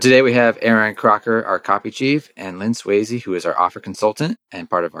Today we have Aaron Crocker, our copy chief, and Lynn Swayze, who is our offer consultant and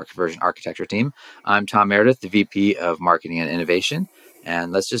part of our conversion architecture team. I'm Tom Meredith, the VP of Marketing and Innovation,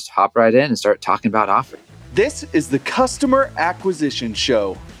 and let's just hop right in and start talking about offer. This is the Customer Acquisition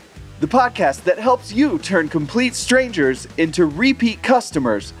Show, the podcast that helps you turn complete strangers into repeat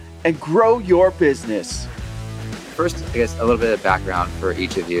customers and grow your business. First, I guess a little bit of background for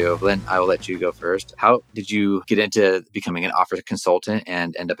each of you. Lynn, I will let you go first. How did you get into becoming an offer consultant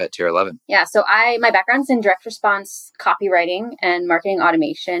and end up at Tier 11? Yeah, so my background's in direct response copywriting and marketing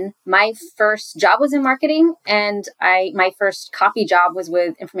automation. My first job was in marketing, and my first copy job was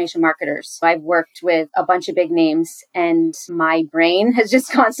with information marketers. So I've worked with a bunch of big names, and my brain has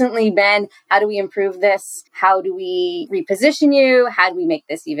just constantly been, how do we improve this? How do we reposition you? How do we make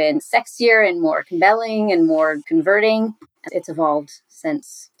this even sexier and more compelling and more converting? It's evolved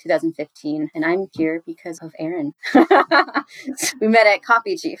since 2015, and I'm here because of Aaron. We met at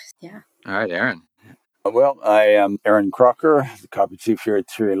Copy Chief. Yeah. All right, Aaron. Well, I am Aaron Crocker, the copy chief here at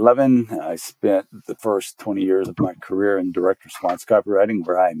Tier 11. I spent the first 20 years of my career in direct response copywriting,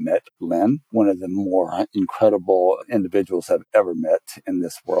 where I met Lynn, one of the more incredible individuals I've ever met in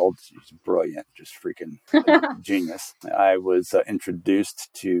this world. She's brilliant, just freaking genius. I was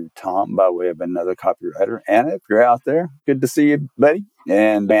introduced to Tom by way of another copywriter. Anna, if you're out there, good to see you, buddy.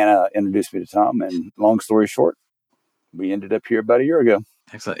 And Anna introduced me to Tom, and long story short, we ended up here about a year ago.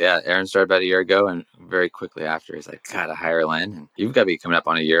 Excellent. Yeah, Aaron started about a year ago, and very quickly after, he's like, gotta hire Lynn. And you've got to be coming up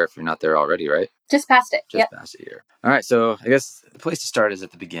on a year if you're not there already, right? Just past it. Just past a year. All right, so I guess the place to start is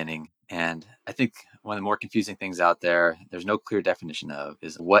at the beginning. And I think one of the more confusing things out there, there's no clear definition of,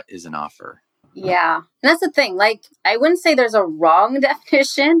 is what is an offer? Yeah. And that's the thing. Like, I wouldn't say there's a wrong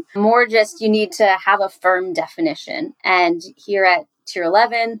definition, more just you need to have a firm definition. And here at Tier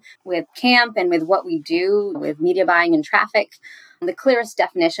 11, with Camp and with what we do with media buying and traffic, the clearest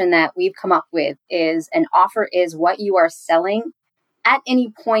definition that we've come up with is an offer is what you are selling at any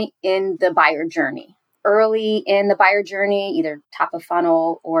point in the buyer journey. Early in the buyer journey, either top of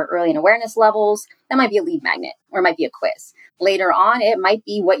funnel or early in awareness levels, that might be a lead magnet or it might be a quiz. Later on, it might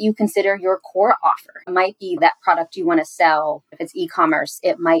be what you consider your core offer. It might be that product you want to sell. If it's e-commerce,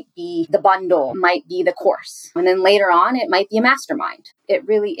 it might be the bundle, it might be the course. And then later on, it might be a mastermind. It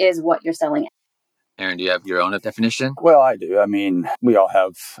really is what you're selling. Aaron, do you have your own definition? Well, I do. I mean, we all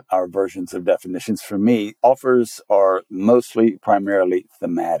have our versions of definitions. For me, offers are primarily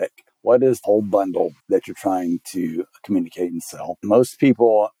thematic. What is the whole bundle that you're trying to communicate and sell? Most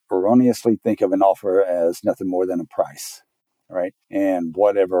people erroneously think of an offer as nothing more than a price, right? And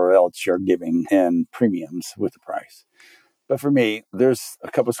whatever else you're giving in premiums with the price. But for me, there's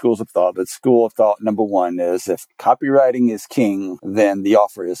a couple of schools of thought. But school of thought number one is if copywriting is king, then the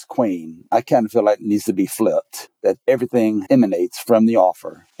offer is queen. I kind of feel like it needs to be flipped, that everything emanates from the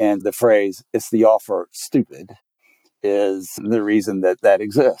offer. And the phrase, it's the offer, stupid, is the reason that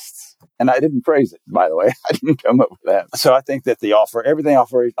exists. And I didn't phrase it, by the way. I didn't come up with that. So I think that everything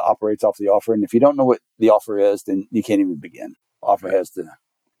operates off the offer. And if you don't know what the offer is, then you can't even begin. You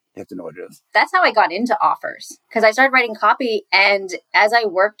have to know what it is. That's how I got into offers, because I started writing copy. And as I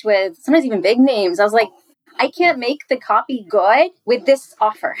worked with sometimes even big names, I was like, I can't make the copy good with this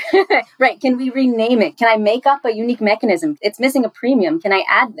offer. Right. Can we rename it? Can I make up a unique mechanism? It's missing a premium. Can I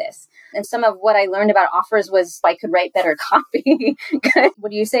add this? And some of what I learned about offers was I could write better copy.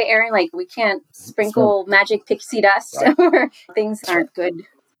 What do you say, Aaron? Like, we can't sprinkle magic pixie dust or things aren't good.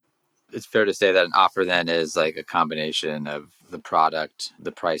 It's fair to say that an offer then is like a combination of the product,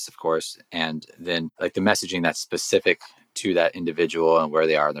 the price, of course, and then like the messaging that's specific to that individual and where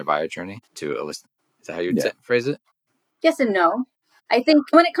they are in their buyer journey to elicit. Is that how you'd phrase it? Yes and no. I think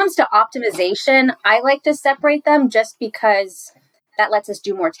when it comes to optimization, I like to separate them just because that lets us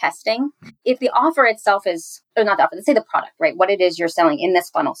do more testing. If the offer itself is, or not the offer, let's say the product, right? What it is you're selling in this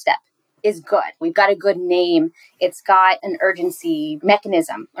funnel step is good. We've got a good name. It's got an urgency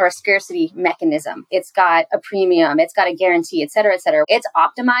mechanism or a scarcity mechanism. It's got a premium. It's got a guarantee, et cetera, et cetera. It's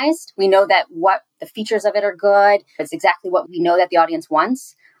optimized. We know that what the features of it are good. It's exactly what we know that the audience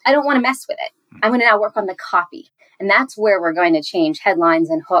wants. I don't want to mess with it. I'm going to now work on the copy. And that's where we're going to change headlines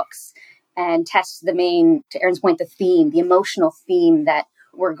and hooks and test the main, to Aaron's point, the theme, the emotional theme that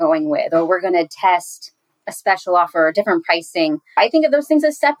we're going with, or we're going to test a special offer, different pricing. I think of those things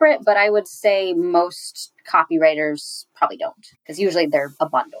as separate, but I would say most copywriters probably don't, because usually they're a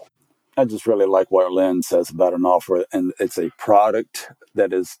bundle. I just really like what Lynn says about an offer, and it's a product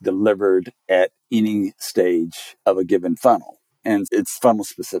that is delivered at any stage of a given funnel. And it's funnel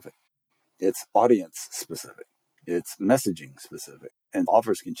specific. It's audience specific. It's messaging specific. And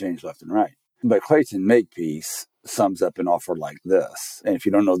offers can change left and right. But Clayton Makepeace sums up an offer like this. And if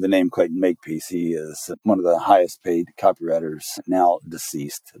you don't know the name Clayton Makepeace, he is one of the highest paid copywriters, now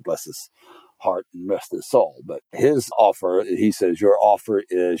deceased, bless his heart and rest his soul. But his offer, he says, your offer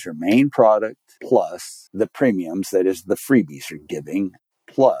is your main product plus the premiums, that is the freebies you're giving,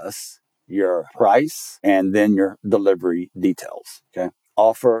 plus your price and then your delivery details. Okay.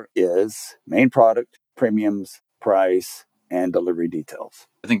 Offer is main product, premiums, price, and delivery details.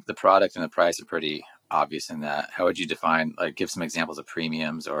 I think the product and the price are pretty obvious in that. How would you define, like, give some examples of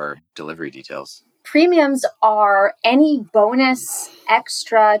premiums or delivery details? Premiums are any bonus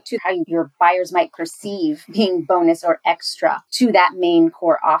extra to how your buyers might perceive being bonus or extra to that main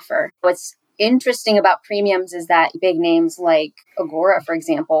core offer. What's interesting about premiums is that big names like Agora, for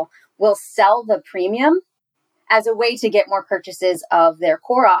example, will sell the premium as a way to get more purchases of their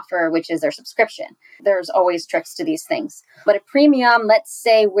core offer, which is their subscription. There's always tricks to these things. But a premium, let's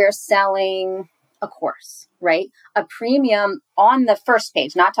say we're selling a course, right? A premium on the first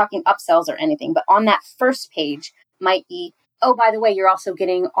page, not talking upsells or anything, but on that first page might be, oh, by the way, you're also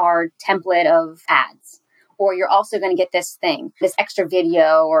getting our template of ads, or you're also going to get this thing, this extra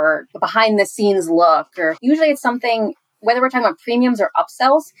video or behind the scenes look, or usually it's something, whether we're talking about premiums or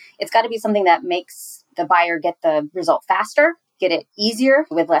upsells, it's got to be something that makes the buyer get the result faster, get it easier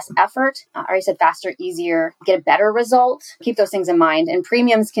with less effort. I already said faster, easier, get a better result. Keep those things in mind. And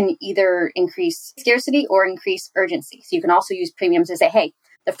premiums can either increase scarcity or increase urgency. So you can also use premiums to say, hey,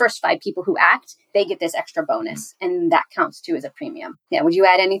 the first 5 people who act, they get this extra bonus. And that counts too as a premium. Yeah. Would you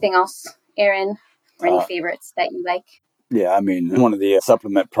add anything else, Aaron? Or any favorites that you like? Yeah, I mean, one of the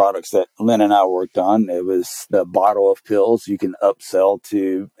supplement products that Lynn and I worked on, it was the bottle of pills you can upsell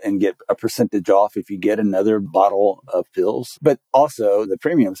to and get a percentage off if you get another bottle of pills. But also the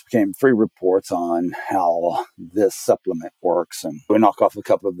premiums became free reports on how this supplement works. And we knock off a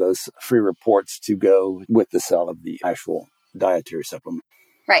couple of those free reports to go with the sale of the actual dietary supplement.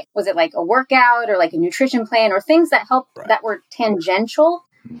 Right. Was it like a workout or like a nutrition plan or things that help that were tangential?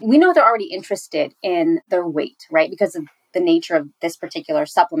 We know they're already interested in their weight, right? Because of the nature of this particular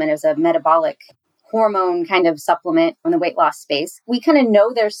supplement is a metabolic hormone kind of supplement in the weight loss space. We kind of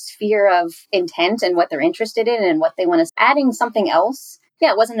know their sphere of intent and what they're interested in and what they want to. Adding something else,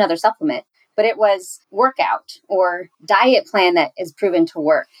 yeah, it wasn't another supplement, but it was workout or diet plan that is proven to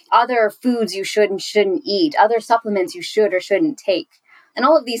work. Other foods you should and shouldn't eat, other supplements you should or shouldn't take. And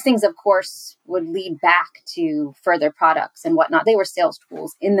all of these things, of course, would lead back to further products and whatnot. They were sales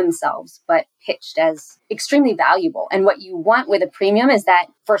tools in themselves, but pitched as extremely valuable. And what you want with a premium is that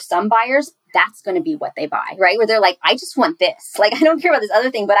for some buyers, that's going to be what they buy, right? Where they're like, I just want this. Like, I don't care about this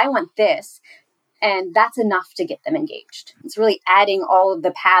other thing, but I want this. And that's enough to get them engaged. It's really adding all of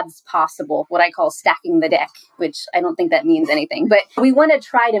the paths possible, what I call stacking the deck, which I don't think that means anything. But we want to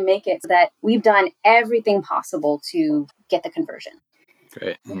try to make it so that we've done everything possible to get the conversion.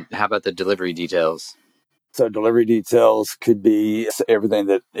 Great. And how about the delivery details? So delivery details could be everything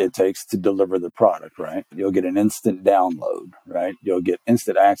that it takes to deliver the product, right? You'll get an instant download, right? You'll get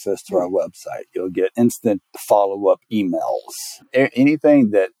instant access to our website. You'll get instant follow-up emails.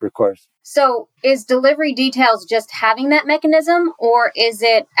 Anything that requires... So is delivery details just having that mechanism, or is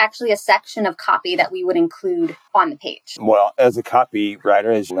it actually a section of copy that we would include on the page? Well, as a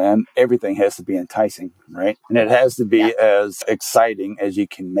copywriter, as Lynn, everything has to be enticing, right? And it has to be as exciting as you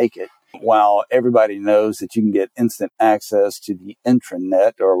can make it. While everybody knows that you can get instant access to the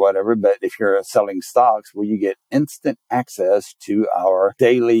intranet or whatever, but if you're selling stocks, well, you get instant access to our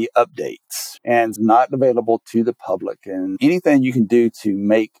daily updates and not available to the public. And anything you can do to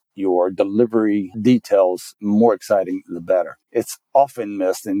make your delivery details more exciting, the better. It's often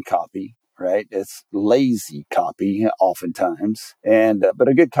missed in copy. Right? It's lazy copy oftentimes. And, but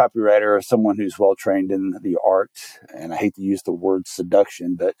a good copywriter is someone who's well trained in the art. And I hate to use the word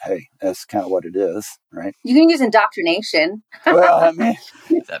seduction, but hey, that's kind of what it is, right? You can use indoctrination. Well, I mean,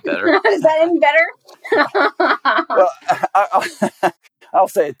 Is that better? Is that any better? Well, I'll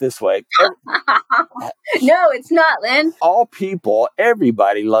say it this way. No, it's not, Lynn. All people,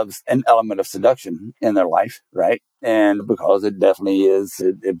 everybody loves an element of seduction in their life, right? And because it definitely is,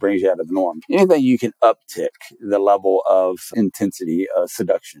 it brings you out of the norm. Anything you can uptick the level of intensity,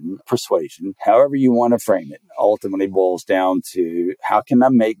 seduction, persuasion, however you want to frame it, ultimately boils down to how can I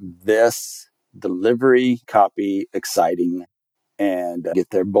make this delivery copy exciting and get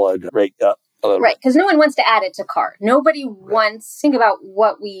their blood rate up. Right, because no one wants to add it to cart. Nobody wants, think about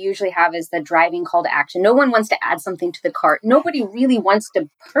what we usually have as the driving call to action. No one wants to add something to the cart. Nobody really wants to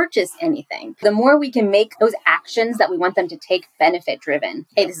purchase anything. The more we can make those actions that we want them to take benefit driven.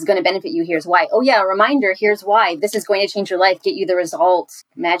 Hey, this is going to benefit you. Here's why. Oh yeah, a reminder. Here's why. This is going to change your life, get you the results.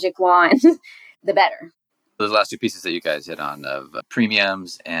 Magic wand, the better. Those last two pieces that you guys hit on of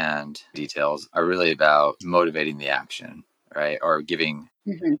premiums and details are really about motivating the action, right? Or giving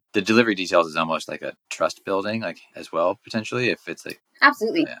the delivery details is almost like a trust building, like as well, potentially, if it's like.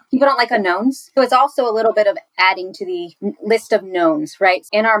 Absolutely. Yeah. People don't like unknowns. So it's also a little bit of adding to the list of knowns, right?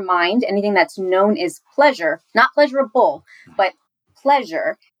 In our mind, anything that's known is pleasure, not pleasurable, but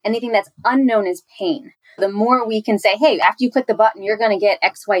pleasure. Anything that's unknown is pain. The more we can say, hey, after you click the button, you're going to get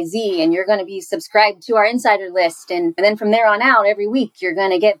XYZ and you're going to be subscribed to our insider list. And then from there on out, every week, you're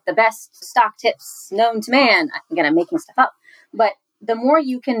going to get the best stock tips known to man. Again, I'm making stuff up. But the more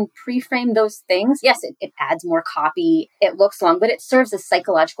you can pre-frame those things, yes, it adds more copy. It looks long, but it serves a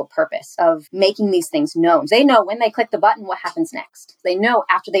psychological purpose of making these things known. They know when they click the button, what happens next. They know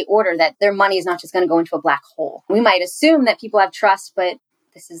after they order that their money is not just going to go into a black hole. We might assume that people have trust, but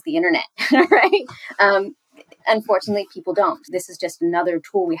this is the internet, right? Unfortunately, people don't. This is just another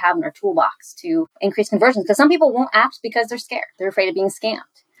tool we have in our toolbox to increase conversions, because some people won't act because they're scared. They're afraid of being scammed.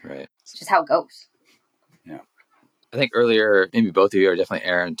 Right. It's just how it goes. Yeah. I think earlier, maybe both of you, or definitely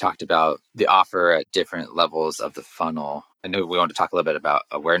Aaron, talked about the offer at different levels of the funnel. I know we want to talk a little bit about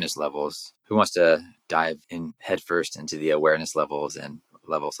awareness levels. Who wants to dive in headfirst into the awareness levels and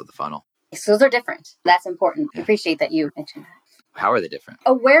levels of the funnel? So those are different. That's important. I appreciate that you mentioned that. How are they different?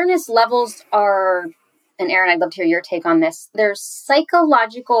 Awareness levels are, and Aaron, I'd love to hear your take on this. They're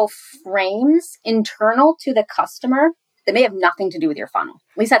psychological frames internal to the customer that may have nothing to do with your funnel.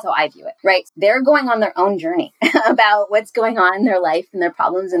 At least that's how I view it, right? They're going on their own journey about what's going on in their life and their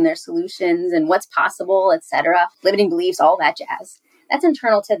problems and their solutions and what's possible, etc. Limiting beliefs, all that jazz. That's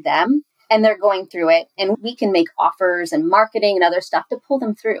internal to them. And they're going through it, and we can make offers and marketing and other stuff to pull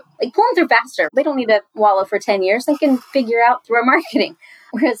them through. Like, pull them through faster. They don't need to wallow for 10 years. They can figure out through our marketing.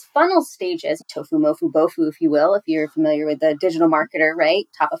 Whereas funnel stages, tofu, mofu, bofu, if you will, if you're familiar with the digital marketer, right?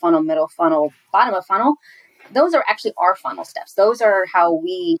 Top of funnel, middle funnel, bottom of funnel. Those are actually our funnel steps. Those are how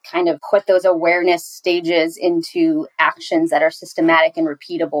we kind of put those awareness stages into actions that are systematic and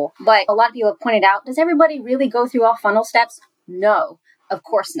repeatable. But a lot of people have pointed out, does everybody really go through all funnel steps? No. Of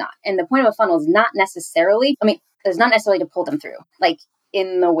course not. And the point of a funnel is not necessarily to pull them through, like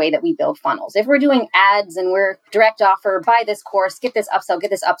in the way that we build funnels. If we're doing ads and we're direct offer, buy this course, get this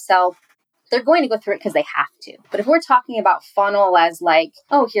upsell, they're going to go through it because they have to. But if we're talking about funnel as like,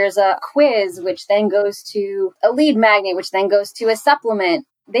 oh, here's a quiz, which then goes to a lead magnet, which then goes to a supplement,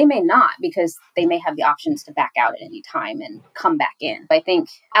 they may not, because they may have the options to back out at any time and come back in. But I think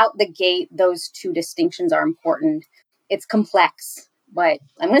out the gate, those two distinctions are important. It's complex. But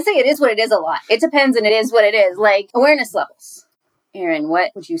I'm going to say it is what it is a lot. It depends, and it is what it is. Like awareness levels. Aaron,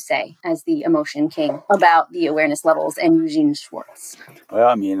 what would you say as the emotion king about the awareness levels and Eugene Schwartz? Well,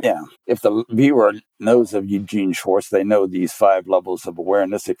 I mean, yeah, if the viewer knows of Eugene Schwartz, they know these 5 levels of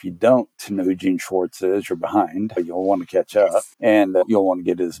awareness. If you don't know who Eugene Schwartz is, you're behind. You'll want to catch up, and you'll want to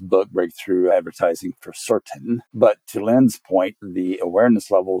get his book, Breakthrough Advertising, for certain. But to Lynn's point, the awareness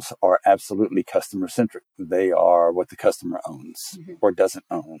levels are absolutely customer-centric. They are what the customer owns or doesn't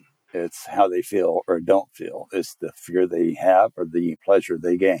own. It's how they feel or don't feel. It's the fear they have or the pleasure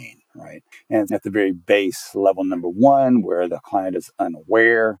they gain, right? And at the very base, level number 1, where the client is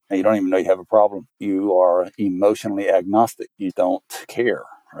unaware and you don't even know you have a problem, you are emotionally agnostic. You don't care,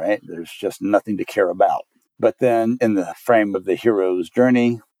 right? There's just nothing to care about. But then in the frame of the hero's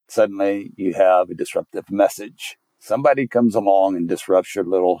journey, suddenly you have a disruptive message. Somebody comes along and disrupts your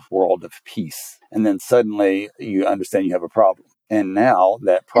little world of peace. And then suddenly you understand you have a problem. And now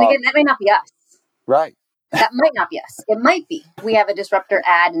that problem... And again, that may not be us. Right. That might not be us. It might be. We have a disruptor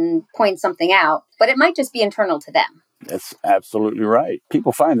ad and point something out, but it might just be internal to them. That's absolutely right.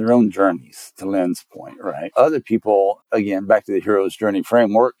 People find their own journeys, to Lynn's point, right? Other people, again, back to the hero's journey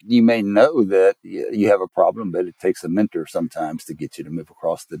framework, you may know that you have a problem, but it takes a mentor sometimes to get you to move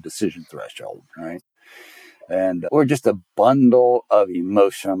across the decision threshold, right? And we're just a bundle of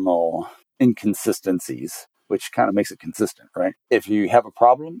emotional inconsistencies, which kind of makes it consistent, right? If you have a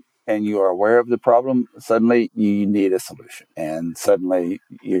problem and you are aware of the problem, suddenly you need a solution. And suddenly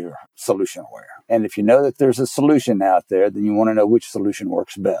you're solution aware. And if you know that there's a solution out there, then you want to know which solution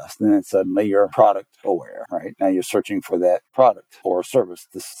works best. And then suddenly you're product aware, right? Now you're searching for that product or service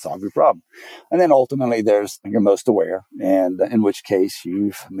to solve your problem. And then ultimately there's you're most aware, and in which case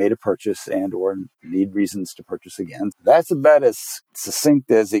you've made a purchase and or need reasons to purchase again. That's about as succinct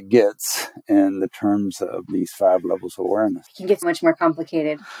as it gets in the terms of these 5 levels of awareness. It can get much more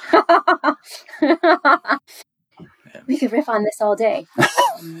complicated. We could riff on this all day.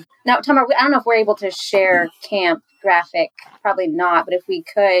 Now, Tom, I don't know if we're able to share Camp graphic, probably not, but if we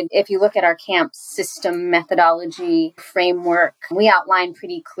could, if you look at our camp system methodology framework, we outline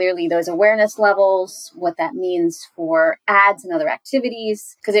pretty clearly those awareness levels, what that means for ads and other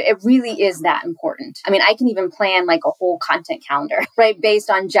activities, because it really is that important. I mean, I can even plan like a whole content calendar, right, based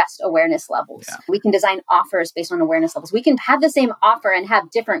on just awareness levels. Yeah. We can design offers based on awareness levels. We can have the same offer and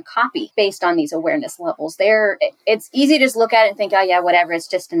have different copy based on these awareness levels. It's easy to just look at it and think, oh yeah, whatever, it's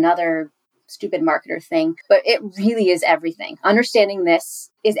just another stupid marketer thing, but it really is everything. Understanding this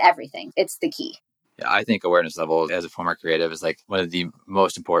is everything. It's the key. Yeah, I think awareness level as a former creative is like one of the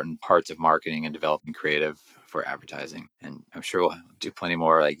most important parts of marketing and developing creative for advertising. And I'm sure we'll do plenty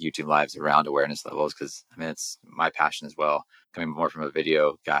more like YouTube lives around awareness levels, because I mean, it's my passion as well, coming more from a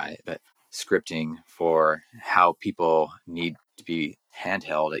video guy, but scripting for how people need to be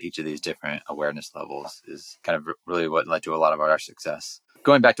handheld at each of these different awareness levels is kind of really what led to a lot of our success.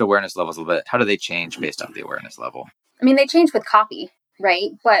 Going back to awareness levels a little bit, how do they change based off the awareness level? I mean, they change with copy,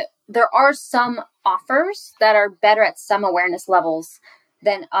 right? But there are some offers that are better at some awareness levels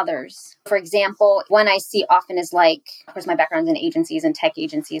than others. For example, one I see often is like, of course, my background's in agencies and tech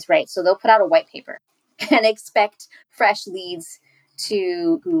agencies, right? So they'll put out a white paper and expect fresh leads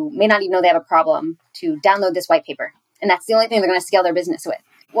who may not even know they have a problem to download this white paper. And that's the only thing they're going to scale their business with.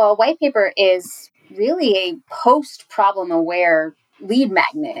 Well, a white paper is really a post-problem aware lead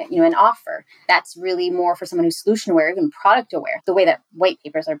magnet, an offer. That's really more for someone who's solution aware, even product aware, the way that white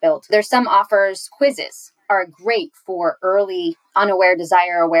papers are built. There's some offers, quizzes are great for early, unaware,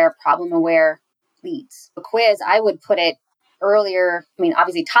 desire aware, problem aware leads. A quiz, I would put it earlier. I mean,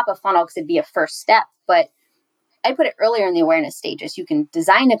 obviously top of funnel because it'd be a first step, but I put it earlier in the awareness stages. You can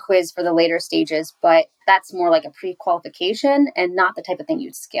design a quiz for the later stages, but that's more like a pre-qualification and not the type of thing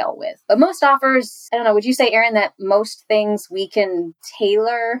you'd scale with. But most offers, I don't know, would you say, Aaron, that most things we can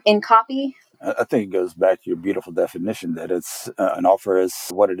tailor in copy? I think it goes back to your beautiful definition that it's an offer is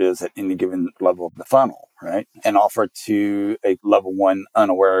what it is at any given level of the funnel, right? An offer to a level 1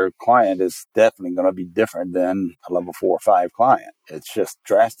 unaware client is definitely going to be different than a level 4 or 5 client. It's just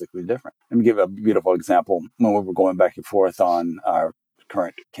drastically different. Let me give a beautiful example. When we were going back and forth on our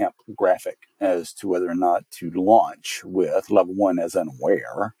current camp graphic as to whether or not to launch with level 1 as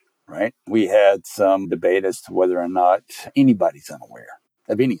unaware, right? We had some debate as to whether or not anybody's unaware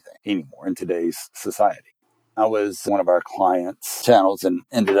of anything anymore in today's society. I was one of our clients' channels and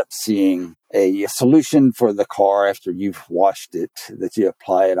ended up seeing a solution for the car after you've washed it, that you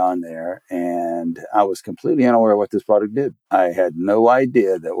apply it on there. And I was completely unaware of what this product did. I had no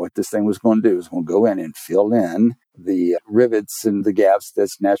idea that what this thing was going to do was going to go in and fill in the rivets and the gaps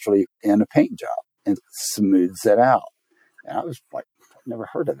that's naturally in a paint job and smooths it out. And I was like, I've never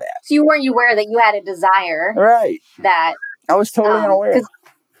heard of that. So you weren't aware that you had a desire. Right. That I was totally unaware.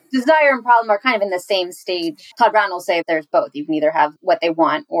 Desire and problem are kind of in the same stage. Todd Brown will say there's both. You can either have what they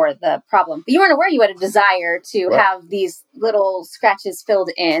want or the problem. But you weren't aware you had a desire to have these little scratches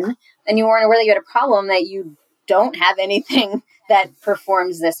filled in, and you weren't aware that you had a problem that you don't have anything that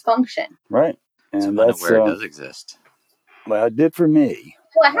performs this function. Right. And so that's unaware does exist. Well, it did for me.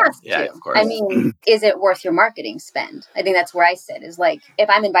 Well, it has to. Yeah, of course. I mean, is it worth your marketing spend? I think that's where I sit, is like, if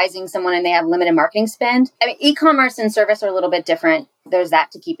I'm advising someone and they have limited marketing spend, I mean, e-commerce and service are a little bit different. There's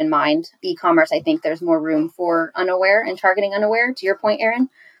that to keep in mind. E-commerce, I think there's more room for unaware and targeting unaware, to your point, Aaron.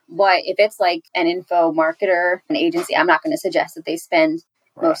 But if it's like an info marketer, an agency, I'm not going to suggest that they spend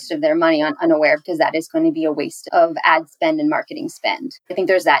most of their money on unaware, because that is going to be a waste of ad spend and marketing spend. I think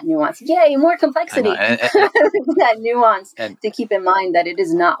there's that nuance. Yay, more complexity. That nuance to keep in mind that it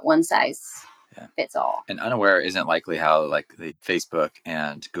is not one size fits all. And unaware isn't likely how like the Facebook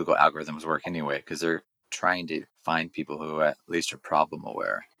and Google algorithms work anyway, because they're trying to find people who at least are problem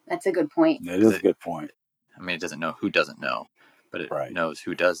aware. That's a good point. It is a good point. I mean, it doesn't know who doesn't know, but it knows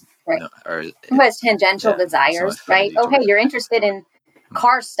who does know. Or who has tangential desires, right? Oh, hey, you're interested in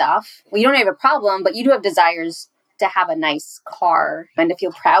car stuff. Well, you don't have a problem, but you do have desires to have a nice car and to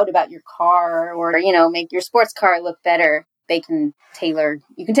feel proud about your car, or, make your sports car look better. You can tailor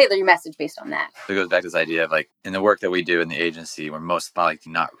your message based on that. So it goes back to this idea of like, in the work that we do in the agency, we're most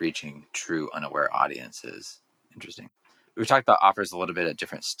likely not reaching true unaware audiences. Interesting. We talked about offers a little bit at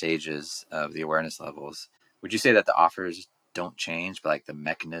different stages of the awareness levels. Would you say that the offers don't change, but like the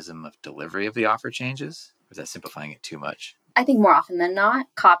mechanism of delivery of the offer changes? Or is that simplifying it too much? I think more often than not,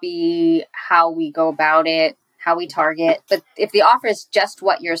 copy how we go about it, how we target. But if the offer is just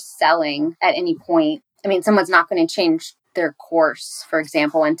what you're selling at any point, I mean, someone's not going to change their course, for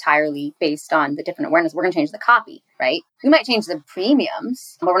example, entirely based on the different awareness. We're going to change the copy, right? We might change the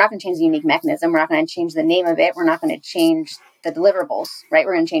premiums, but we're not going to change the unique mechanism. We're not going to change the name of it. We're not going to change the deliverables, right?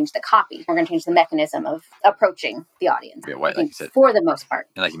 We're going to change the copy. We're going to change the mechanism of approaching the audience. Be a white, I think like you said. for the most part.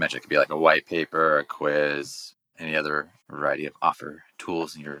 And like you mentioned, it could be like a white paper, a quiz, any other variety of offer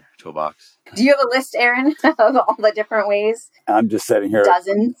tools in your toolbox. Do you have a list, Aaron, of all the different ways? I'm just sitting here.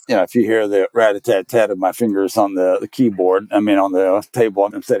 Dozens. If you hear the rat-a-tat-tat of my fingers on the keyboard, on the table,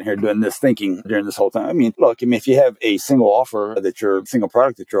 I'm sitting here doing this, thinking during this whole time. Look, if you have a single single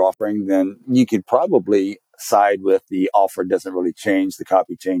product that you're offering, then you could probably side with the offer doesn't really change, the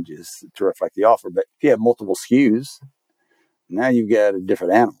copy changes to reflect the offer. But if you have multiple SKUs, now you've got a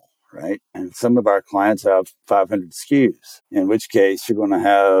different animal. Right. And some of our clients have 500 SKUs, in which case you're going to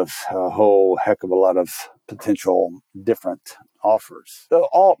have a whole heck of a lot of potential different offers. So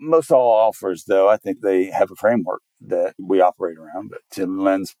most all offers, though, I think they have a framework that we operate around. But to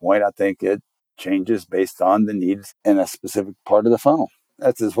Lynn's point, I think it changes based on the needs in a specific part of the funnel.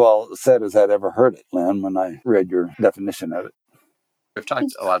 That's as well said as I'd ever heard it, Lynn, when I read your definition of it. We've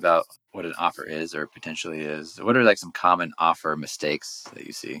talked a lot about what an offer is or potentially is. What are like some common offer mistakes that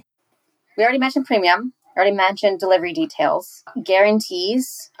you see? We already mentioned premium. Already mentioned delivery details.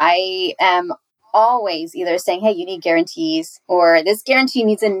 Guarantees. I am always either saying, hey, you need guarantees, or this guarantee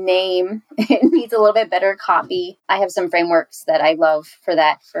needs a name. It needs a little bit better copy. I have some frameworks that I love for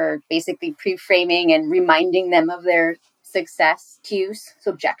that, for basically pre-framing and reminding them of their success cues.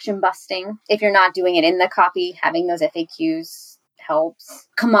 So objection busting. If you're not doing it in the copy, having those FAQs helps.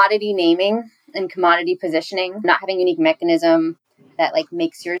 Commodity naming and commodity positioning. Not having a unique mechanism that like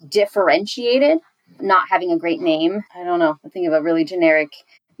makes yours differentiated. Not having a great name. I don't know. I think of a really generic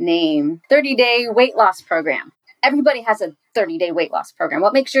name. 30-day weight loss program. Everybody has a 30-day weight loss program.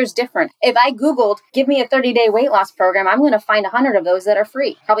 What makes yours different? If I Googled, give me a 30-day weight loss program, I'm going to find 100 of those that are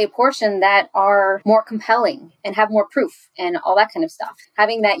free. Probably a portion that are more compelling and have more proof and all that kind of stuff.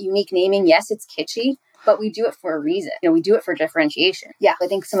 Having that unique naming, yes, it's kitschy, but we do it for a reason. We do it for differentiation. Yeah, I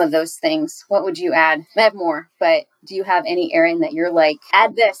think some of those things. What would you add? I have more, but do you have any, Aaron, that you're like,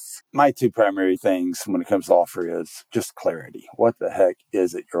 add this? My two primary things when it comes to offer is just clarity. What the heck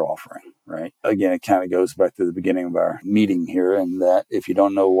is it you're offering, right? Again, it kind of goes back to the beginning of our meeting here, and that if you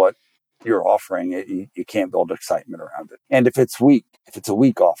don't know what you're offering, you can't build excitement around it. And if it's a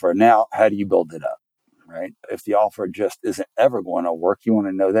weak offer, now how do you build it up? Right? If the offer just isn't ever going to work, you want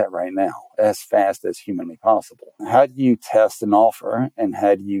to know that right now, as fast as humanly possible. How do you test an offer and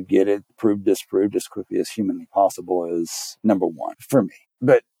how do you get it proved, disproved as quickly as humanly possible is number one for me.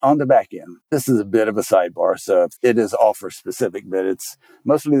 But on the back end, this is a bit of a sidebar, so it is offer specific, but it's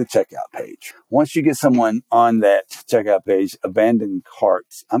mostly the checkout page. Once you get someone on that checkout page, abandoned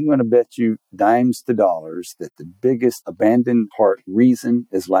carts, I'm going to bet you dimes to dollars that the biggest abandoned cart reason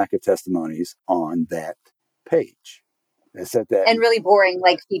is lack of testimonies on that page. And really boring,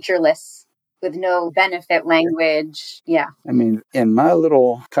 like feature lists with no benefit language. Yeah. In my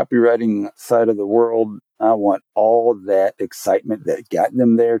little copywriting side of the world, I want all that excitement that got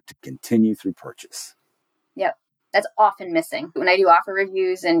them there to continue through purchase. Yep. That's often missing. When I do offer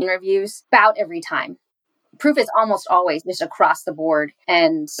reviews and interviews, about every time. Proof is almost always just across the board.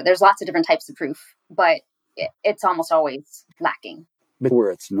 And there's lots of different types of proof, but it's almost always lacking. But where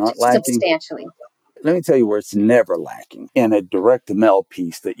it's not lacking, substantially. Let me tell you where it's never lacking, in a direct mail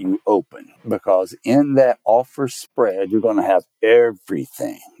piece that you open, because in that offer spread, you're going to have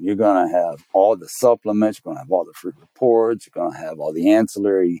everything. You're going to have all the supplements, you're going to have all the free reports, you're going to have all the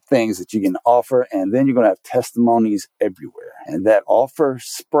ancillary things that you can offer, and then you're going to have testimonies everywhere. And that offer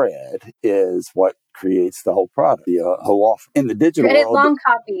spread is what creates the whole product, the whole offer. In the digital world, long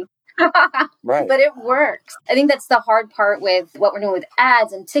copy. Right. But it works. I think that's the hard part with what we're doing with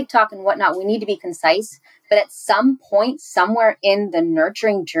ads and TikTok and whatnot. We need to be concise, but at some point, somewhere in the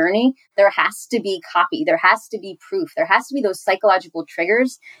nurturing journey, there has to be copy. There has to be proof. There has to be those psychological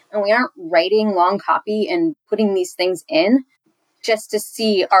triggers. And we aren't writing long copy and putting these things in just to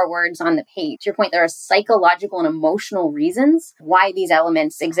see our words on the page. To your point, there are psychological and emotional reasons why these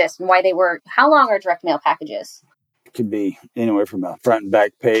elements exist and why they work. How long are direct mail packages? Could be anywhere from a front and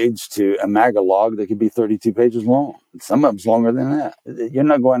back page to a magalog that could be 32 pages long. Some of them's longer than that. You're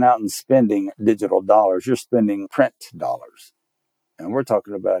not going out and spending digital dollars. You're spending print dollars. And we're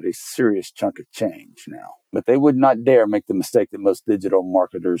talking about a serious chunk of change now. But they would not dare make the mistake that most digital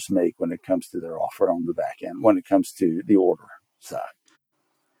marketers make when it comes to their offer on the back end, when it comes to the order side.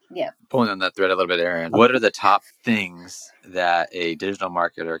 Yeah. Pulling on that thread a little bit, Aaron, what are the top things that a digital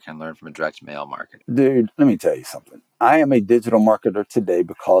marketer can learn from a direct mail marketer? Dude, let me tell you something. I am a digital marketer today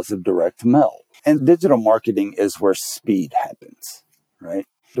because of direct mail. And digital marketing is where speed happens, right?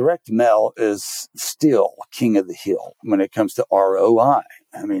 Direct mail is still king of the hill when it comes to ROI.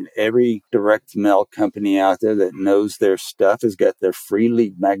 I mean, every direct mail company out there that knows their stuff has got their free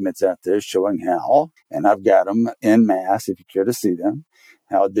lead magnets out there showing how, and I've got them en masse if you care to see them,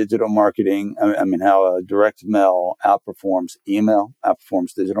 how digital marketing, how direct mail outperforms email,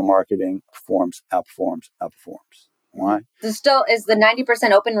 outperforms digital marketing, outperforms. Why? Is the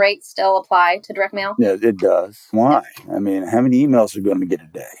 90% open rate still apply to direct mail? Yeah, it does. Why? I mean, how many emails are you going to get a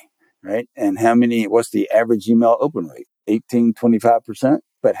day, right? And what's the average email open rate? 25%.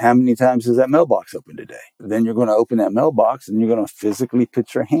 But how many times is that mailbox open today? Then you're going to open that mailbox and you're going to physically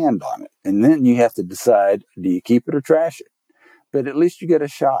put your hand on it. And then you have to decide, do you keep it or trash it? But at least you get a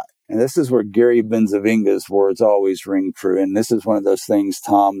shot. And this is where Gary Benzavinga's words always ring true. And this is one of those things,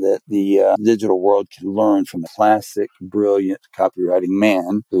 Tom, that the digital world can learn from a classic, brilliant copywriting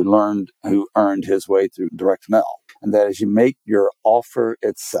man who earned his way through direct mail. And that is, you make your offer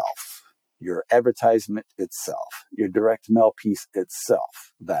itself, your advertisement itself, your direct mail piece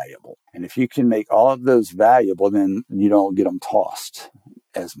itself valuable. And if you can make all of those valuable, then you don't get them tossed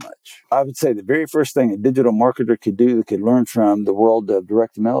as much. I would say the very first thing a digital marketer could do that could learn from the world of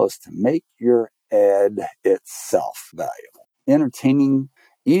direct mail is to make your ad itself valuable. Entertaining,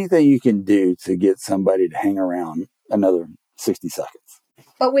 anything you can do to get somebody to hang around another 60 seconds.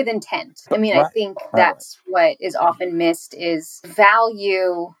 But with intent. I mean, right. I think that's what is often missed is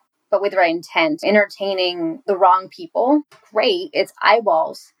value, but with the right intent. Entertaining the wrong people, great, it's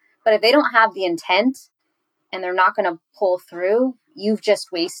eyeballs. But if they don't have the intent and they're not going to pull through, you've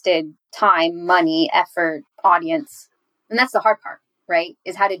just wasted time, money, effort, audience. And that's the hard part, right?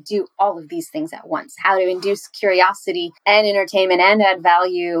 Is how to do all of these things at once. How to induce curiosity and entertainment and add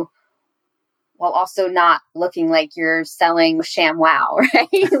value while also not looking like you're selling ShamWow,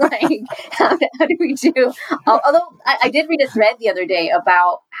 right? Like, how do we do? Although I did read a thread the other day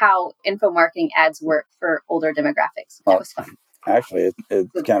about how info marketing ads work for older demographics. That was fun. Actually, it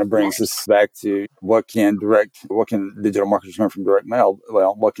kind of brings us back to what can digital marketers learn from direct mail?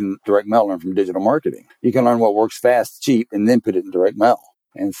 Well, what can direct mail learn from digital marketing? You can learn what works fast, cheap, and then put it in direct mail.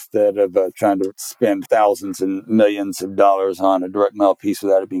 Instead of trying to spend thousands and millions of dollars on a direct mail piece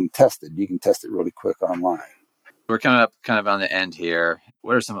without it being tested, you can test it really quick online. We're coming up kind of on the end here.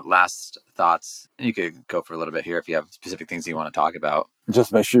 What are some last thoughts? And you could go for a little bit here if you have specific things you want to talk about.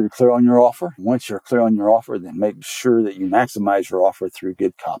 Just make sure you're clear on your offer. Once you're clear on your offer, then make sure that you maximize your offer through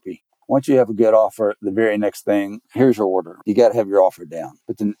good copy. Once you have a good offer, the very next thing, here's your order. You got to have your offer down.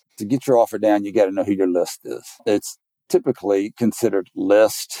 But then to get your offer down, you got to know who your list is. It's typically considered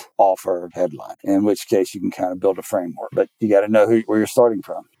list, offer, headline, in which case you can kind of build a framework. But you got to know where you're starting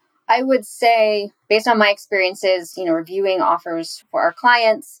from. I would say, based on my experiences, reviewing offers for our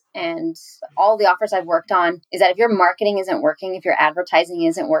clients and all the offers I've worked on, is that if your marketing isn't working, if your advertising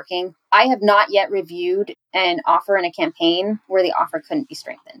isn't working, I have not yet reviewed an offer in a campaign where the offer couldn't be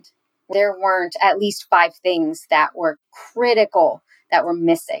strengthened. There weren't at least 5 things that were critical that were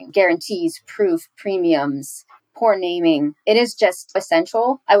missing. Guarantees, proof, premiums, poor naming. It is just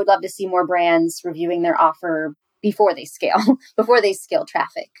essential. I would love to see more brands reviewing their offer before they scale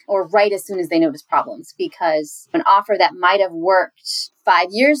traffic, or right as soon as they notice problems, because an offer that might have worked 5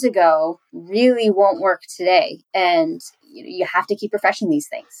 years ago really won't work today. And you have to keep refreshing these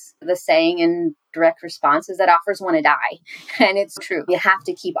things. The saying in direct response is that offers want to die. And it's true. You have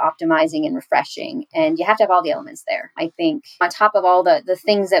to keep optimizing and refreshing, and you have to have all the elements there. I think on top of all the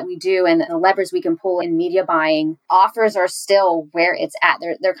things that we do and the levers we can pull in media buying, offers are still where it's at.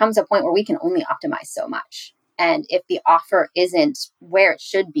 There comes a point where we can only optimize so much. And if the offer isn't where it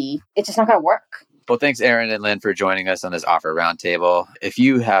should be, it's just not going to work. Well, thanks, Aaron and Lynn, for joining us on this offer roundtable. If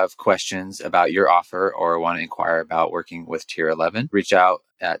you have questions about your offer or want to inquire about working with Tier 11, reach out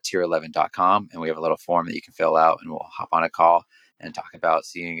at tier11.com, and we have a little form that you can fill out, and we'll hop on a call and talk about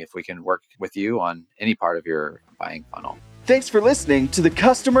seeing if we can work with you on any part of your buying funnel. Thanks for listening to the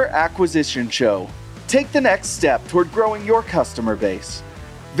Customer Acquisition Show. Take the next step toward growing your customer base.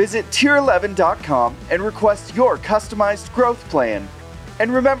 Visit tier11.com and request your customized growth plan.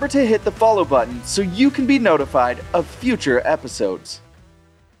 And remember to hit the follow button so you can be notified of future episodes.